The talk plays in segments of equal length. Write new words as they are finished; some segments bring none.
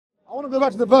want to go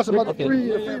back to the verse about the three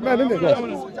men, innit?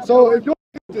 Yes. So if you're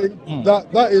saying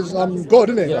that is God,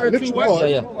 innit? Yeah. Literal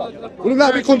God. Wouldn't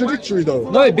that be contradictory though?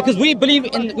 No, because we believe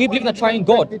in the triune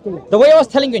God. The way I was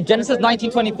telling you in Genesis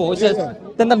 19:24, it says,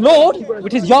 "Then the Lord,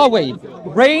 which is Yahweh,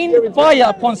 rained fire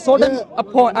upon Sodom,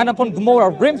 upon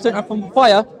Gomorrah, brimstone and from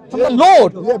fire from the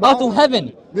Lord out of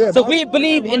heaven." So we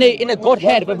believe in a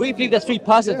Godhead, but we believe there's three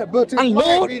persons. And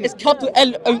Lord is capital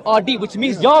L-O-R-D, which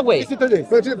means Yahweh. Listen to this.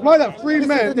 But to imply that three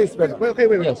men. Wait.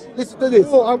 Yes. Listen to this.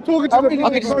 Oh, I'm talking to the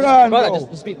Okay, Quran. brother,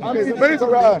 just speak. Okay, so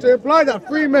basically, to imply that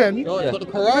three men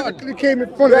actually came in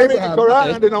front of Abraham. The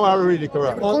Quran and they know how to read the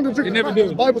Quran. They never do.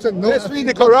 The Bible said no. Let's read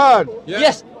the Quran.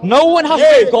 Yes, no one has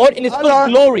seen God in his full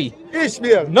glory.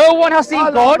 Ishmael. No one has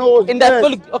seen God in their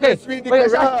full. Okay, Let's read the wait,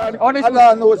 Quran. honestly,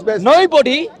 Allah knows best.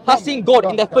 nobody has seen God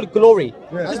in their full glory.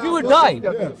 Because we would die.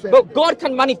 But God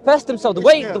can manifest himself. The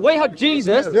way how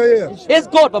Jesus is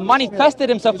God, but manifested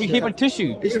himself through human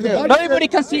tissue. Nobody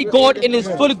can see God in his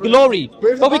full glory.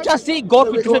 But we can see God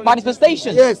through different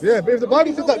manifestations. Yes. Yeah, but if the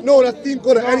Bible says that no one has seen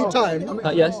God at any time,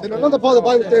 yes. then another part of the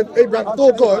Bible says Abraham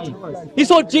saw God. He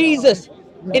saw Jesus.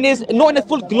 Not in the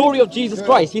full glory of Jesus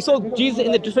Christ. He saw Jesus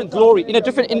in a different glory, in a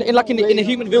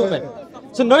human movement.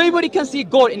 So nobody can see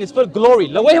God in his full glory.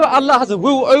 The way Allah has a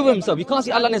rule over himself, you can't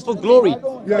see Allah in his full glory.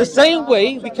 The same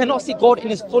way we cannot see God in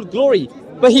his full glory,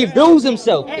 but he reveals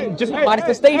himself in different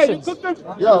manifestations.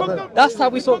 That's how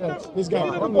we saw this guy.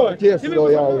 Okay.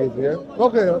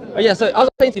 So as I was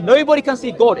saying to you, nobody can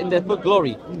see God in their full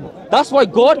glory. That's why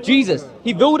God, Jesus,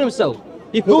 he revealed himself.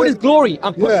 He filled his glory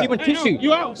and put human tissue.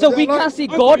 So we can see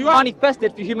God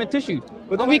manifested through human tissue.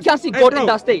 And we can see God in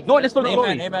that state, not in his full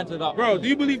glory. Amen to that. Bro, do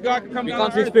you believe God can come down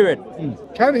through spirit?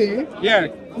 Can he? Yeah.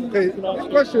 Okay,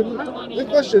 this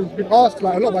question's been asked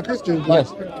like a lot by Christians. Like,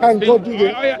 can God do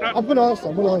this? I'm gonna answer.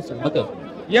 Okay.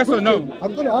 Yes or no?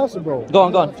 I'm gonna answer, bro. Go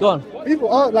on. People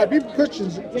are like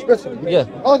Christians, especially. Yeah.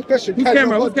 Ask the question: Can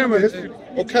God do this?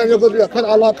 Or can your God do that? Can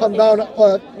Allah come down at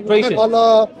earth? Can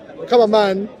Allah become a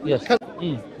man? Yes.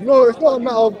 No, it's not a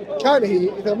matter of can he.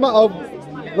 It's a matter of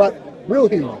like will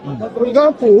he. For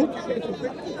example,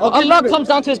 Allah comes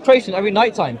down to his creation every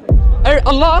night time.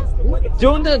 Allah,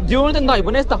 during the night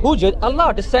when it's the Hujjat,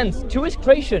 Allah descends to his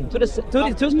creation, to his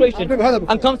creation,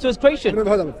 and comes to his creation.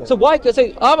 So why? Because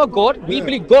our God, we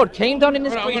believe God came down in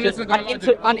his creation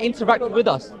and interacted with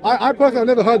us. I personally have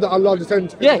never heard that Allah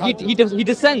descends. Yeah, he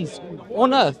descends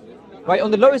on earth. Right,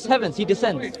 on the lowest heavens, he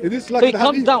descends. Is this like so he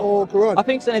comes down. Or Quran? I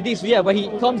think it's in Hadith, where he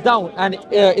comes down and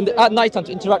at night time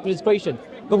to interact with his creation.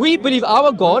 But we believe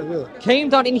our God came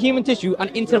down in human tissue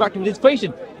and interacted with his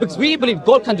creation, because we believe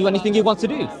God can do anything he wants to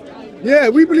do. Yeah,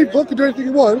 we believe God can do anything he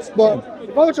wants, but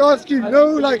if I were to ask you,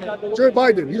 like Joe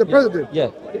Biden, he's a president. Yeah.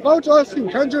 If I were to ask you,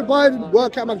 can Joe Biden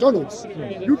work at McDonald's?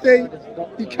 You say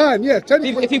he can, yeah.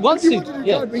 If he wants to,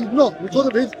 yeah. But he's not, because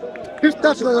of his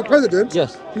status as a president.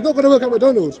 Yes. He's not going to work at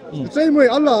McDonald's. The same way,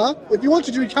 Allah, if he wants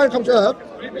to do, he can come to earth.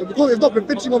 But because it's not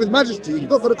befitting of his majesty, he's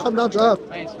not going to come down to earth.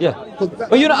 Yeah.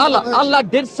 But you know, Allah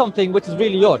did something which is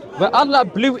really odd. Where Allah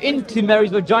blew into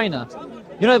Mary's vagina.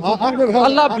 You know,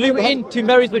 Allah blew into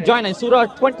Mary's vagina in Surah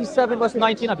 27 verse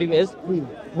 19, I believe it is,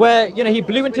 where, you know, he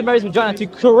blew into Mary's vagina to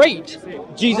create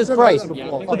Jesus Christ.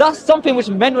 So that's something which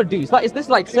men would do. It's this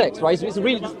like sex, right? It's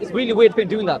really weird thing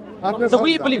doing that. So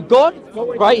we believe God,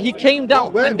 right? He came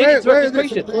down and did it to his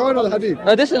creation. Quran or the Hadith?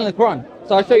 This is in the Quran.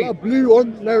 So I'll show you. Blew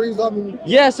on Mary's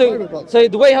yeah. So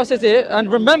the way how it says here,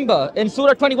 and remember in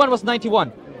Surah 21 verse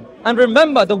 91, and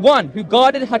remember the one who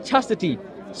guarded her chastity.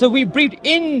 So we breathed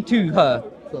into her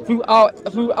through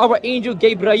our angel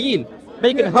Gabriel,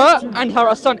 making her and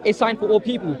her son a sign for all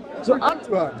people. So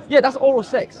yeah, that's oral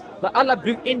sex. Like Allah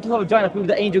blew into her vagina through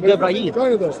the angel Gabriel.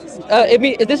 It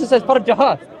means this says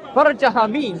farjaha.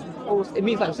 Farjaha means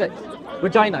like sex.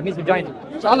 Vagina means vagina.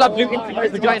 So Allah blew into her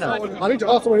vagina. I need to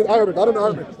ask someone in Arabic. I don't know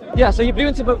Arabic. Yeah, so he blew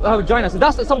into her vagina. So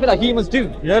that's something that humans do.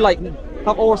 You know, like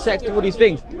have oral sex, do all these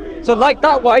things. So like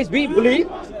that wise, we believe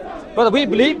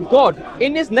God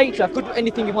in his nature could do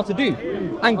anything he wants to do.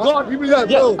 And God,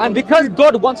 and because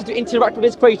God wanted to interact with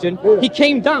his creation, he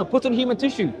came down, put on human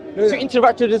tissue to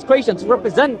interact with his creation, to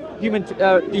represent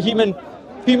the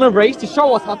human race, to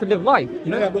show us how to live life.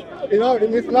 You know? Yeah, but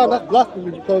in Islam that's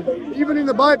blasphemy, because even in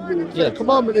the Bible, the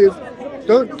commandment is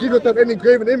don't give yourself any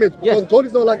graven image, because God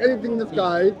is not like anything in the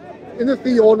sky, in the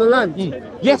sea or on the land.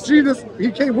 Yes, Jesus,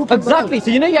 he came walking exactly. around.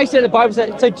 So you know, I said the Bible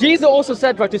said. So Jesus also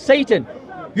said, right, to Satan,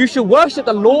 you should worship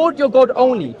the Lord your God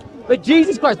only. But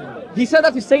Jesus Christ, he said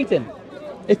that to Satan.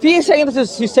 If he is saying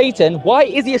this to Satan, why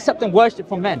is he accepting worship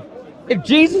from men? If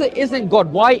Jesus isn't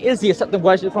God, why is he accepting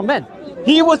worship from men?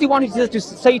 He was the one who said to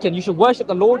Satan, you should worship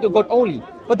the Lord your God only.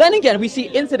 But then again, we see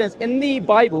incidents in the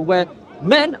Bible where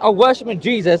men are worshipping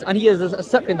Jesus and he is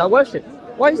accepting that worship.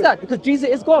 Why is that? Because Jesus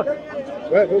is God.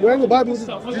 Where in the Bible is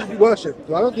Jesus worshipped?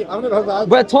 I've never heard that.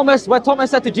 Where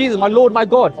Thomas said to Jesus, "My Lord, my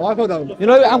God." Oh, I've heard that one. You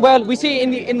know, and where we see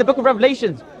in the book of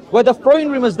Revelations, where the throne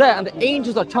room is there and the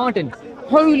angels are chanting,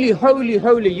 "Holy, holy,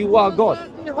 holy, you are God."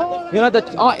 You know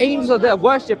that our angels are there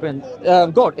worshiping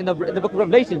God in the book of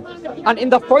Revelation, and in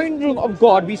the throne room of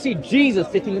God, we see Jesus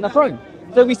sitting in the throne.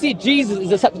 So we see Jesus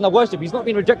is accepting the worship. He's not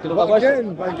being rejected of the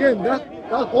worship. But again, that's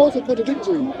also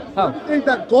contradictory. How? If you think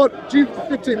that God, Jesus is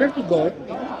sitting next to God,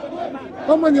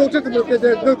 someone in the Old Testament said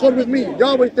there's no God with me.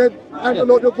 Yahweh said, "I'm the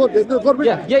Lord your God." There's no God with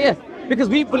me. Yeah. Because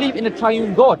we believe in a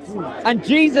triune God. And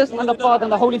Jesus and the Father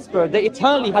and the Holy Spirit, they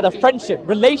eternally had a friendship,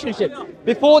 relationship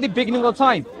before the beginning of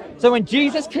time. So when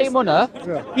Jesus came on earth,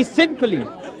 he simply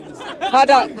had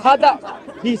that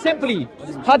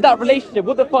relationship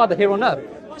with the Father here on earth.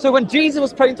 So when Jesus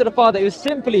was praying to the Father, it was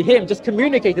simply him just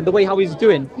communicating the way how he's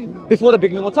doing before the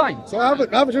beginning of time. So I have a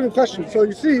general question. So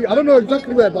you see, I don't know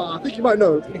exactly where, but I think you might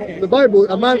know. In the Bible,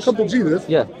 a man comes to Jesus.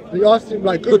 Yeah. And he asks him,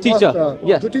 like, Good teacher. Master,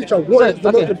 Yeah. good teacher, what is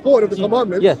the most important of the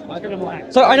commandments? Yeah.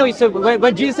 So I know. So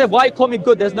when Jesus said, "Why call me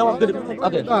good? There's no one good."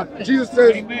 Okay. Jesus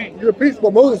says, you repeat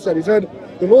what Moses said. He said,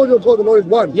 "The Lord your God, the Lord is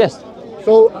one." Yes.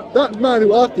 So that man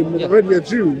who asked him was already a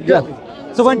Jew. Yeah.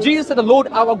 So when Jesus said, "The Lord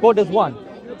our God is one,"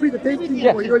 repeat the same thing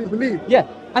what you already believe. yeah,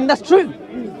 and that's true,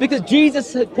 because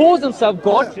Jesus calls himself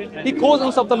God. He calls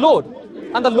himself the Lord,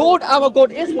 and the Lord our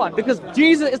God is one because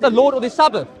Jesus is the Lord of the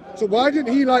Sabbath. So why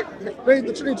didn't he like explain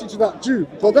the Trinity to that Jew?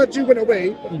 Because that Jew went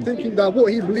away thinking that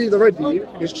what he believed already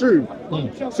is true.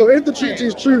 So if the Trinity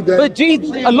is true, then But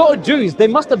a lot of Jews, they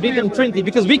must have believed in Trinity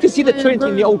because we can see the Trinity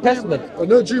in the Old Testament.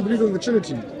 no Jew believes in the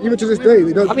Trinity. Even to this day,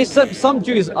 they don't. I mean, some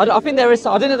Jews, I think there is,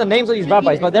 I don't know the names of these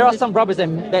rabbis, but there are some rabbis that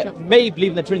may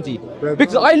believe in the Trinity.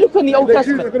 Because I look in the Old They're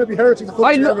Testament. going to be heretics.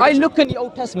 I look in the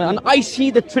Old Testament and I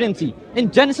see the Trinity.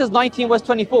 In Genesis 19 verse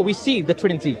 24, we see the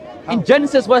Trinity. In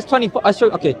Genesis verse 24,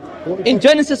 in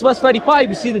Genesis verse 35,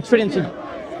 we see the Trinity.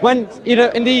 When, you know,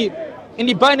 in the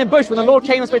burning bush, when the Lord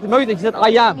came and spoke to Moses, he said, "I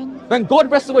am." When God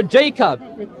wrestled with Jacob,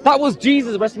 that was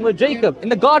Jesus wrestling with Jacob. In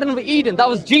the Garden of Eden, that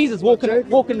was Jesus walking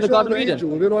in the Garden of Eden.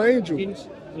 They're not angels.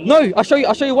 No, I'll show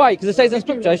you why, because it says in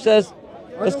Scripture, it says,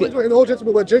 I know in the Old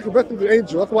Testament where Jacob wrestled with an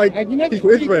angel. That's why he's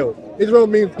called Israel. Israel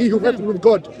means he who wrestled with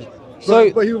God.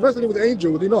 But he was wrestling with an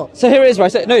angel, was he not? So here it is,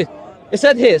 right? So, no, it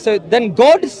said here, so then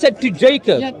God said to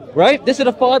Jacob, right? This is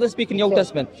the Father speaking in the Old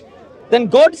Testament. Then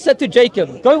God said to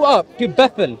Jacob, "Go up to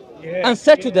Bethel and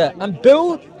settle there and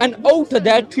build an altar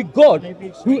there to God,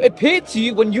 who appeared to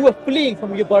you when you were fleeing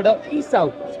from your brother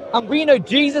Esau." And we know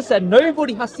Jesus said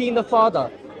nobody has seen the Father.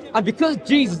 And because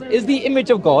Jesus is the image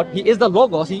of God, he is the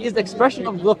Logos, he is the expression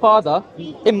of the Father,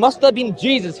 it must have been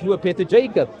Jesus who appeared to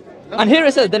Jacob. And here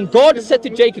it says, then God said to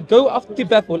Jacob, "Go up to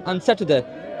Bethel and settle there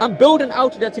and build an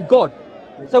altar there to God."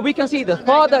 So we can see the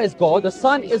Father is God, the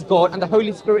Son is God, and the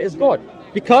Holy Spirit is God.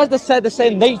 Because they share the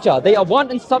same nature, they are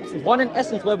one in substance, one in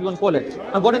essence, whatever you want to call it,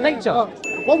 and one in nature.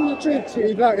 One of the Trinity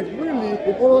is that it's really,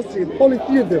 in all honesty, it's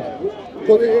polytheism.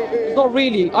 So It's not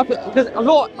really, because a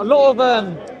lot of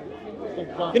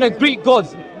Greek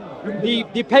gods,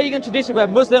 the pagan tradition where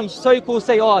Muslims so-called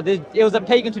say, it was a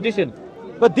pagan tradition.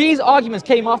 But these arguments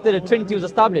came after the Trinity was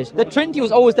established. The Trinity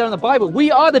was always there in the Bible.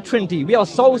 We are the Trinity. We are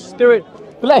soul, spirit,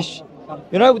 flesh.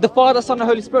 You know, the Father, Son, and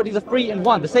Holy Spirit, these are three in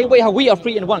one. The same way how we are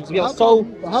three in one, because we are soul,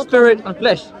 spirit, and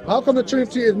flesh. How come the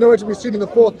Trinity is nowhere to be seen in the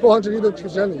 400 years of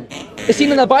Christianity? It's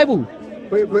seen in the Bible.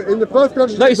 But in the first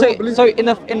country, No, so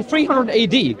in 300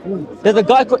 AD, there's a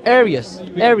guy called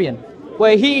Arian,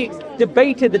 where he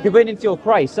debated the divinity of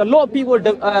Christ. So a lot of people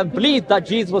believed that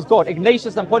Jesus was God.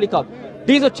 Ignatius and Polycarp.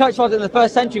 These were church fathers in the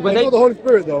first century when the Holy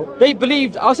Spirit, though. They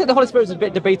believed. I'll say the Holy Spirit was a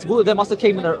bit debatable. They must have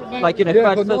came in first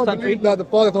century. That the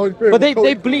Father and the Holy Spirit. But they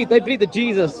believed that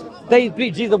Jesus. They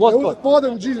believed Jesus was God. The Father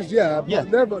and Jesus,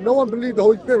 but no one believed the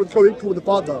Holy Spirit was co-equal with the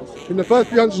Father in the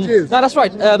first 300 years. No, that's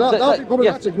right. That's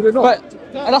problematic, would it not? But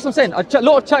that's what I'm saying. A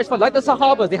lot of church fathers, like the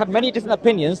Sahabas, they had many different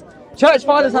opinions. Church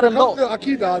fathers had a lot.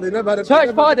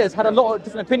 Church fathers had a lot of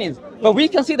different opinions. But we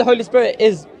can see the Holy Spirit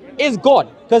is God,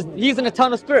 because he's an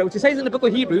eternal spirit, which it says in the book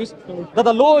of Hebrews that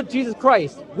the Lord Jesus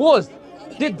Christ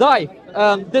did die.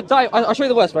 I'll show you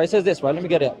the verse, right? It says this, right? Let me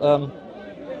get it.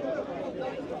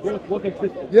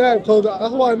 Yeah, because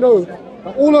that's what I know.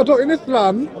 In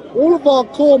Islam, all of our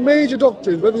core major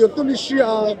doctrines, whether you're Sunni,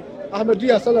 Shia,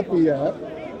 Ahmadiyya, Salafi,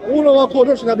 all of our core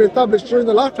doctrines have been established during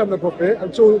the lifetime of the Prophet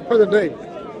until the present day.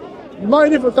 You might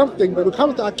differ something, but when it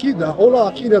comes to Aqidah, all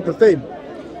our Aqidah is the same.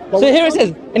 So here it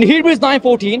says, in Hebrews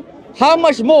 9:14, how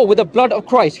much more with the blood of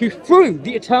Christ, who through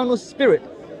the eternal Spirit,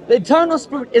 the eternal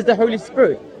Spirit is the Holy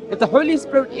Spirit. If the Holy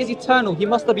Spirit is eternal, he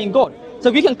must have been God.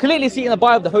 So we can clearly see in the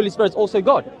Bible the Holy Spirit is also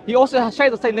God. He also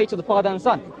shares the same nature of the Father and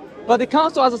Son. But the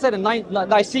council, as I said, in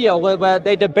Nicaea, where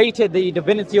they debated the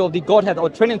divinity of the Godhead or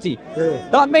Trinity,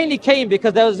 that mainly came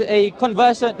because there was a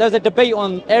conversion, there was a debate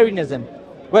on Arianism,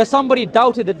 where somebody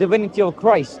doubted the divinity of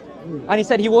Christ, and he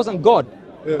said he wasn't God.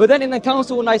 But then in the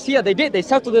council of Nicaea, they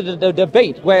settled the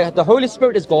debate where the Holy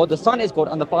Spirit is God, the Son is God,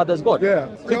 and the Father is God.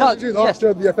 Yeah. So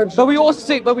After the offense. but we also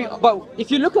see, but if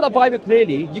you look at the Bible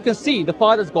clearly, you can see the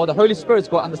Father is God, the Holy Spirit is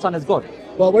God, and the Son is God.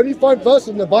 But when you find verses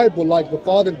in the Bible like the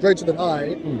Father is greater than I,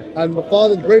 and the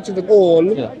Father is greater than all,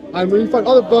 and when you find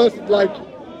other verses like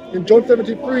in John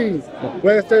 73,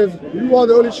 where it says, you are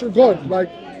the only true God, like,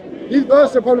 these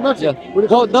verses are problematic.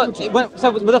 Yeah. Well,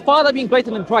 so with the Father being greater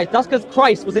than Christ, that's because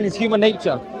Christ was in his human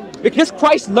nature. Because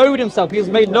Christ lowered himself, he was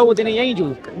made lower than the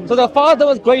angels. So the Father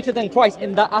was greater than Christ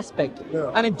in that aspect.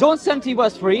 And in John 17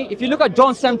 verse 3, if you look at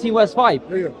John 17 verse 5,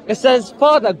 it says,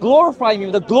 Father, glorify me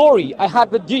with the glory I had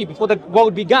with you before the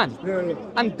world began.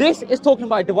 And this is talking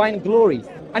about divine glory.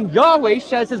 And Yahweh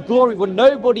shares his glory with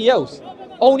nobody else,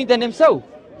 only than himself.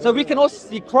 So we can also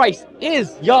see Christ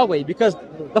is Yahweh because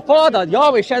the Father,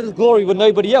 Yahweh, shares his glory with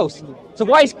nobody else. So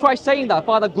why is Christ saying that?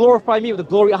 Father, glorify me with the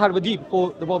glory I had with you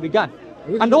before the world began.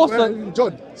 And also,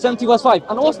 John 17 verse 5.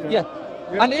 And also,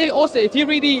 and also, if you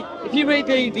read the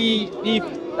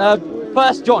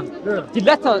First John, the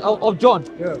letter of John,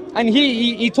 and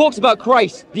he talks about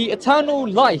Christ, the eternal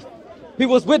life, who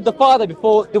was with the Father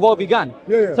before the world began.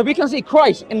 So we can see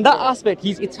Christ in that aspect,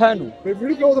 he's eternal. But if you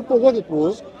look at all the four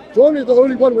Gospels, John is the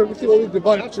only one where we see all these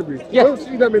divine attributes. We don't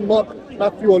see them in Mark,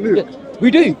 Matthew, or Luke. We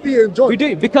do. We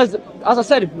do, because as I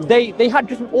said, they had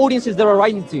different audiences they were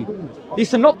writing to. The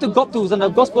Synoptic Gospels and the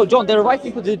Gospel of John, they were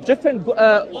writing to the different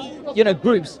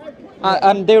groups,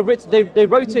 and they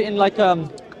wrote it in like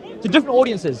to different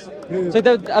audiences. So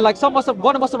like one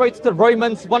must have wrote to the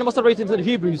Romans, one must have wrote to the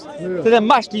Hebrews, so they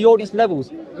matched the audience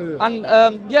levels. And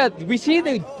we see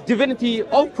the divinity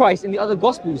of Christ in the other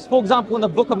Gospels. For example, in the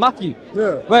book of Matthew,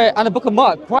 and the book of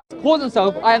Mark, Christ calls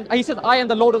himself, he said, I am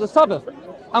the Lord of the Sabbath.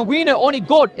 And we know only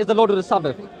God is the Lord of the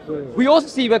Sabbath. We also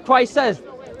see where Christ says,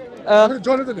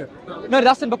 John, isn't it? No,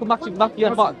 that's in the book of Matthew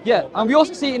and Mark. Yeah, and we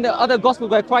also see in the other Gospel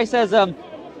where Christ says,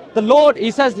 the Lord,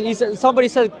 somebody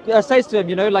says to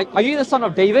him, like, are you the son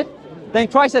of David? Then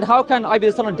Christ said, how can I be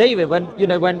the son of David when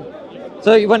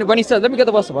he said, let me get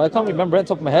the verse, I can't remember it on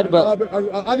top of my head, but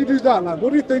how do you do that? Like, what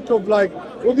do you think of, like,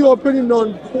 what's your opinion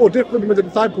on Paul differing with the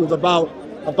disciples about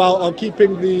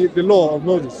keeping the law of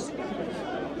Moses?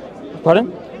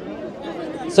 Pardon?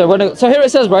 So here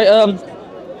it says, right,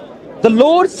 the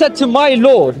Lord said to my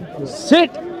Lord,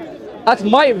 sit at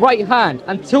my right hand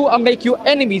until I make your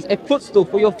enemies a footstool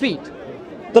for your feet.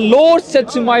 The Lord said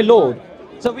to my Lord.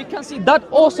 So we can see that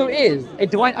also is a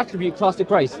divine attribute classed to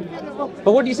Christ.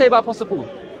 But what do you say about Apostle Paul?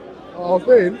 I'm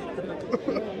saying,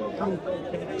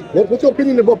 what's your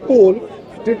opinion about Paul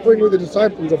differing with the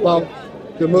disciples about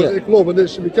the Mosaic law, whether it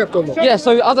should be kept or not? Yeah,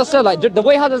 so as I said, like the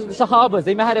way how the Sahabas,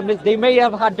 they may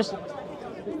have had just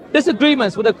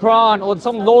disagreements with the Quran or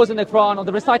some laws in the Quran or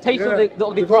the recitation of the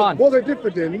Quran. What they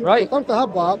differed in, right? Some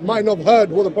Sahaba might not have heard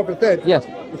what the Prophet said. Yes.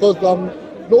 Because not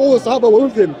all the Sahaba were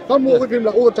with him. Some were with him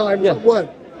like all the time, some weren't.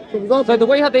 So the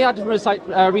way how they had to recite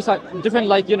different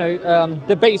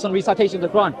debates on recitation of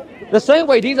the Quran. The same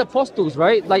way these apostles,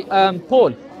 right, like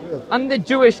Paul and the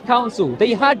Jewish council,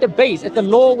 they had debates if the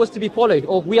law was to be followed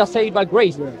or we are saved by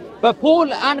grace. But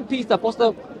Paul and Peter,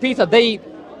 Apostle Peter, they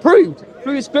proved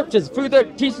through scriptures, through the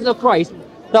teachings of Christ,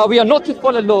 that we are not to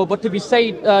follow law but to be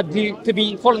saved, to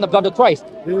be following the blood of Christ.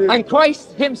 And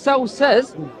Christ himself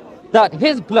says that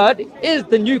his blood is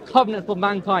the new covenant for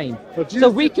mankind. So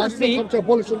we can see,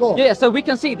 so we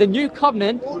can see the new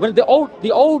covenant when the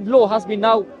old law has been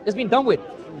done with.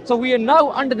 So we are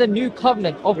now under the new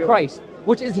covenant of Christ,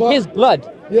 which is his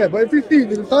blood. Yeah, but if you see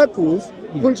the disciples,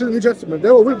 according to the New Testament,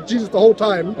 they were with Jesus the whole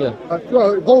time,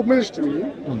 throughout his whole ministry,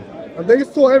 and they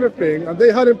saw everything, and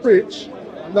they heard him preach,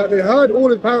 and that they heard all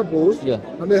his parables,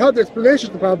 and they heard the explanations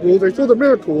of the parables, they saw the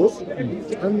miracles,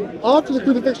 and after the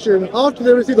crucifixion, after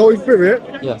they received the Holy Spirit,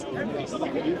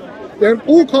 then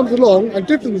Paul comes along and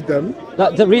differs with them.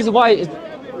 The reason why is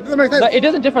it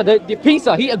doesn't differ.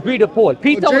 Peter, he agreed with Paul.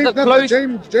 Peter was the close.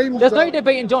 James, there's no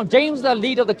debate in John. James is the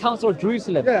leader of the Council of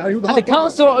Jerusalem. And the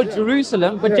Council of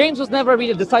Jerusalem, but James was never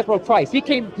really a disciple of Christ. He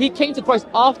came to Christ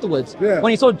afterwards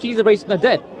when he saw Jesus raised from the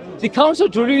dead. The Council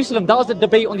of Jerusalem, that was the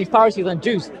debate on the Pharisees and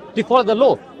Jews to follow the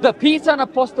law. But Peter and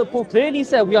Apostle Paul clearly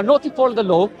said we are not to follow the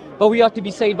law, but we are to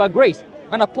be saved by grace.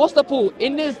 And Apostle Paul,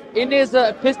 in his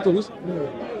epistles,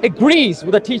 agrees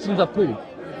with the teachings of Paul.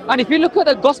 And if you look at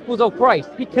the Gospels of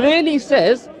Christ, he clearly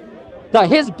says that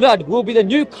his blood will be the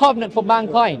new covenant for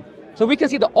mankind. So we can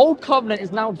see the old covenant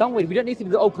is now done with. We don't need to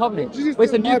do the old covenant. Jesus But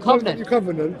it's a said, new "I abolish the covenant. New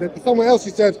covenant. Then somewhere else he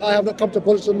says, I have not come to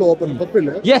abolish the law, but to fulfill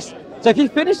it. Yes. So if he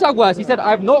finished that verse, he said, I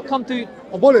have not come to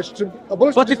Abolish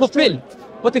but to fulfill.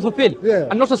 But to fulfill. Yeah.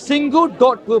 And not a single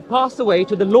dot will pass away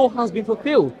till the law has been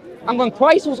fulfilled. And when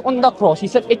Christ was on the cross, he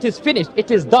said, it is finished, it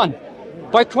is done.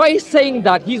 By Christ saying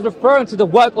that, he's referring to the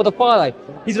work of the Father.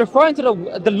 He's referring to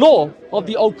the law of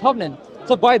the old covenant.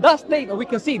 So by that statement, we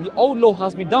can see the old law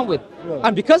has been done with. Yeah.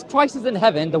 And because Christ is in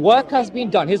heaven, the work has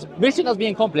been done, his mission has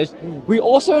been accomplished, we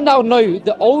also now know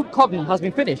the old covenant has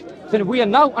been finished. So we are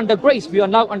now under grace, we are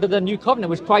now under the new covenant,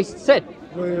 which Christ said.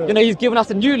 Yeah. You know, he's given us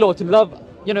a new law to love,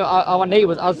 you know, our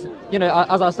neighbors as, you know,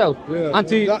 as ourselves. Yeah. And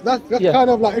to, That's yeah. kind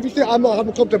of like, if you say, I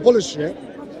haven't come to abolish it,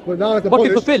 but now it's But to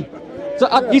abolished. fulfill.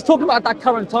 So he's talking about at that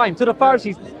current time. To the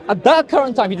Pharisees, at that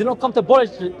current time, he did not come to abolish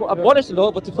the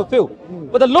law, but to fulfill.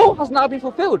 But the law has now been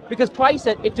fulfilled because Christ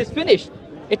said, it is finished,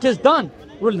 it is done,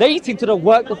 relating to the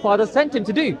work the Father sent him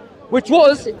to do, which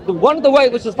was one of the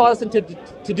ways which the Father sent him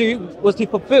to do was to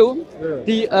fulfill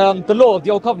the law of the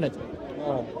old covenant.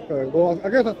 Oh, okay. Well,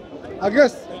 I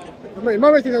guess, it might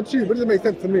make sense to you, but it doesn't make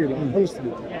sense to me, like,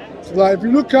 honestly. So, like, if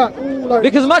you look at all, like,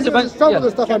 Because imagine, just some of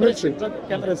the stuff I mentioned.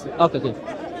 Okay.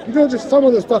 You know, just some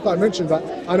of the stuff I mentioned that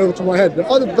I know to my head. The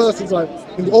other verses, like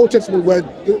in the Old Testament, where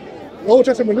the Old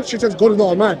Testament literally says God is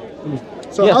not a man.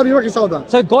 So Yeah. how do you reconcile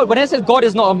that? So God, when it says God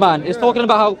is not a man, it's talking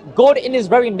about how God in his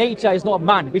very nature is not a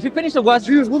man. If you finish the verse,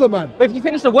 Jesus was a man. but if you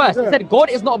finish the verse, it said God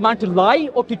is not a man to lie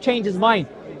or to change his mind.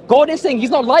 God is saying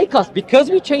he's not like us because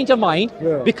we change our mind,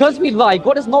 because we lie.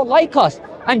 God is not like us.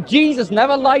 And Jesus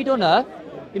never lied on earth.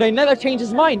 You know, he never changed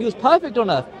his mind. He was perfect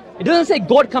on earth. It doesn't say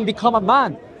God can become a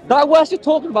man. That verse you're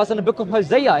talking about is in the book of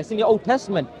Hosea. It's in the Old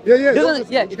Testament. Yeah.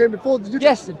 It It came before the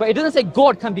yes, but it doesn't say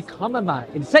God can become a man.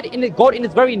 It said God in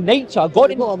his very nature.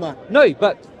 God He's not a man. No,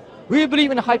 but we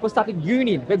believe in a hypostatic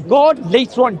union, where God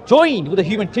later on joined with the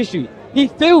human tissue. He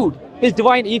filled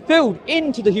he filled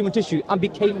into the human tissue and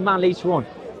became a man later on.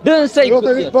 It doesn't say.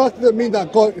 This verse doesn't mean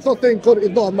that God. It's not saying God is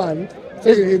not a man. It's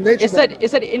saying his nature. It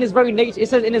said in his very nature. It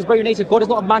says in his very nature, God is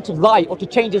not a man to lie or to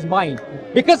change his mind.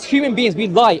 Because human beings, we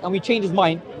lie and we change his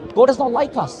mind. God is not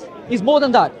like us. He's more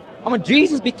than that. And when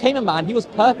Jesus became a man, he was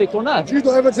perfect on earth. Jesus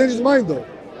don't ever change his mind though.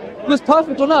 He was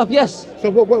perfect on earth, yes. So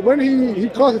when he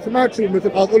cast the Samaritan with I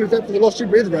was only sent for the lost sheep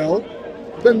of Israel,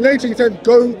 then later he said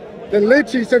go. Then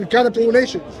later he said gather to all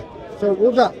nations. So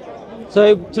what was that?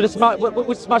 So to the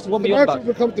which Samaritan woman you're Samaritan about?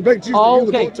 would come to beg Jesus Oh,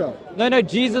 to heal okay. the daughter. No,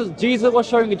 Jesus was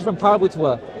showing a different parable to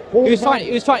her. He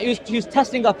was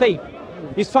testing her faith.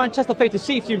 He's trying to test her faith to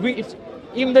see if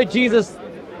even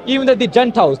though the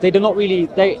Gentiles, they do not really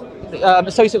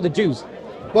associate with the Jews.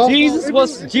 Well,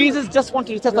 Jesus just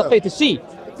wanted to test her faith to see.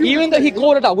 Even though he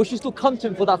called it out, would she still come to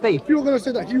him for that faith? If you were going to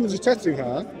say that he was just testing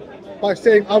her by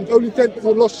saying, I'm only sent for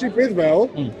the lost sheep of Israel,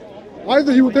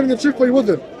 either he was telling the truth or he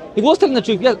wasn't. He was telling the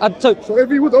truth, yes. So if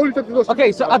he was only sent for the lost Okay,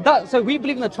 sheep so of Israel, so we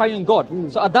believe in the triune God.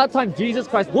 So at that time, Jesus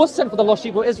Christ was sent for the lost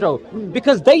sheep of Israel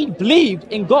because they believed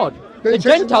in God. They The changed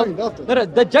their Gentiles, mind after.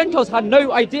 the Gentiles had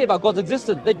no idea about God's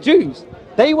existence. The Jews,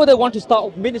 they were the one to start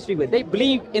off ministry with.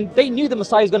 They knew the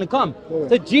Messiah was going to come.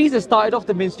 So Jesus started off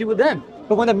the ministry with them.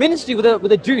 But when the ministry with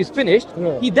the Jews finished,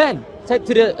 he then said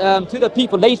to the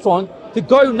people later on to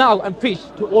go now and preach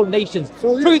to all nations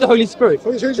through the Holy Spirit.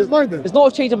 So he changed his mind then? It's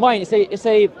not a change of mind.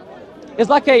 It's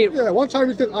like a. Yeah, one time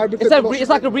he said, It's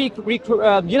like a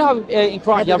you know how in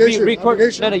Quran you have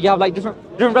abrogation. you have like different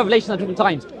revelations at different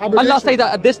times. Abrogation. Allah say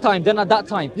that at this time, then at that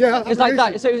time. Yeah, it's like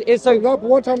that. For So example,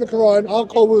 one time in the Quran,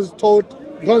 alcohol was told,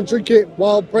 don't drink it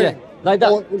while praying. Yeah, like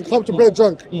that. Or come to pray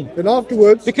drunk. Then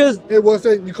afterwards, Because it was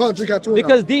saying you can't drink at all.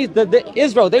 because the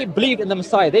Israel, they believed in the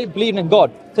Messiah, they believed in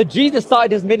God. So Jesus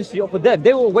started his ministry off with them.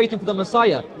 They were waiting for the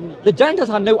Messiah. The Gentiles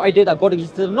had no idea that God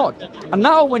existed or not. And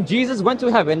now when Jesus went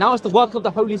to heaven, now it's the work of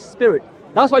the Holy Spirit.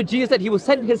 That's why Jesus said he will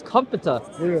send his comforter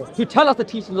to tell us the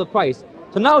teachings of Christ.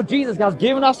 So now Jesus has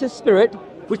given us his spirit,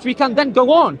 which we can then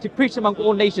go on to preach among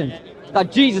all nations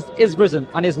that Jesus is risen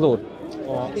and is Lord.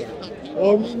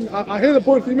 I hear the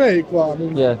point you make, but I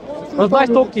mean, Yeah. It was nice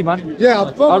talking to you, man. yeah,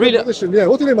 I really. position. Yeah,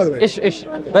 what's your name by the way? Ish.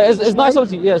 But it's nice talking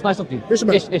to you. Yeah, it's nice talking to you.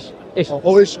 Ishmael. Ish.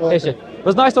 Oh, Ish. Oh, Ish. okay. It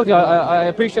was nice talking to you. I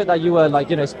appreciate that you were like,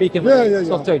 speaking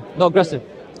soft tone, not aggressive.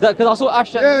 Because I saw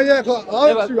Ash. Yeah, cause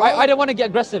I don't want to get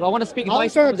aggressive. I want to speak in I nice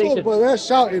was trying to conversation. talk, but they're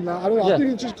shouting. Like, I don't know. Yeah. I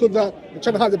think it's just because they're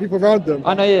trying to hide the people around them.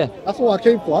 I know, yeah. That's what I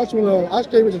came for. I just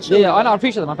came in to chill. Yeah, I know. I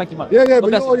appreciate that, man. Thank you, man. Yeah, God but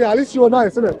bless you. at least you were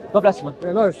nice, isn't it? God bless you, man.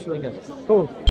 Yeah, nice. Thank you. Cool.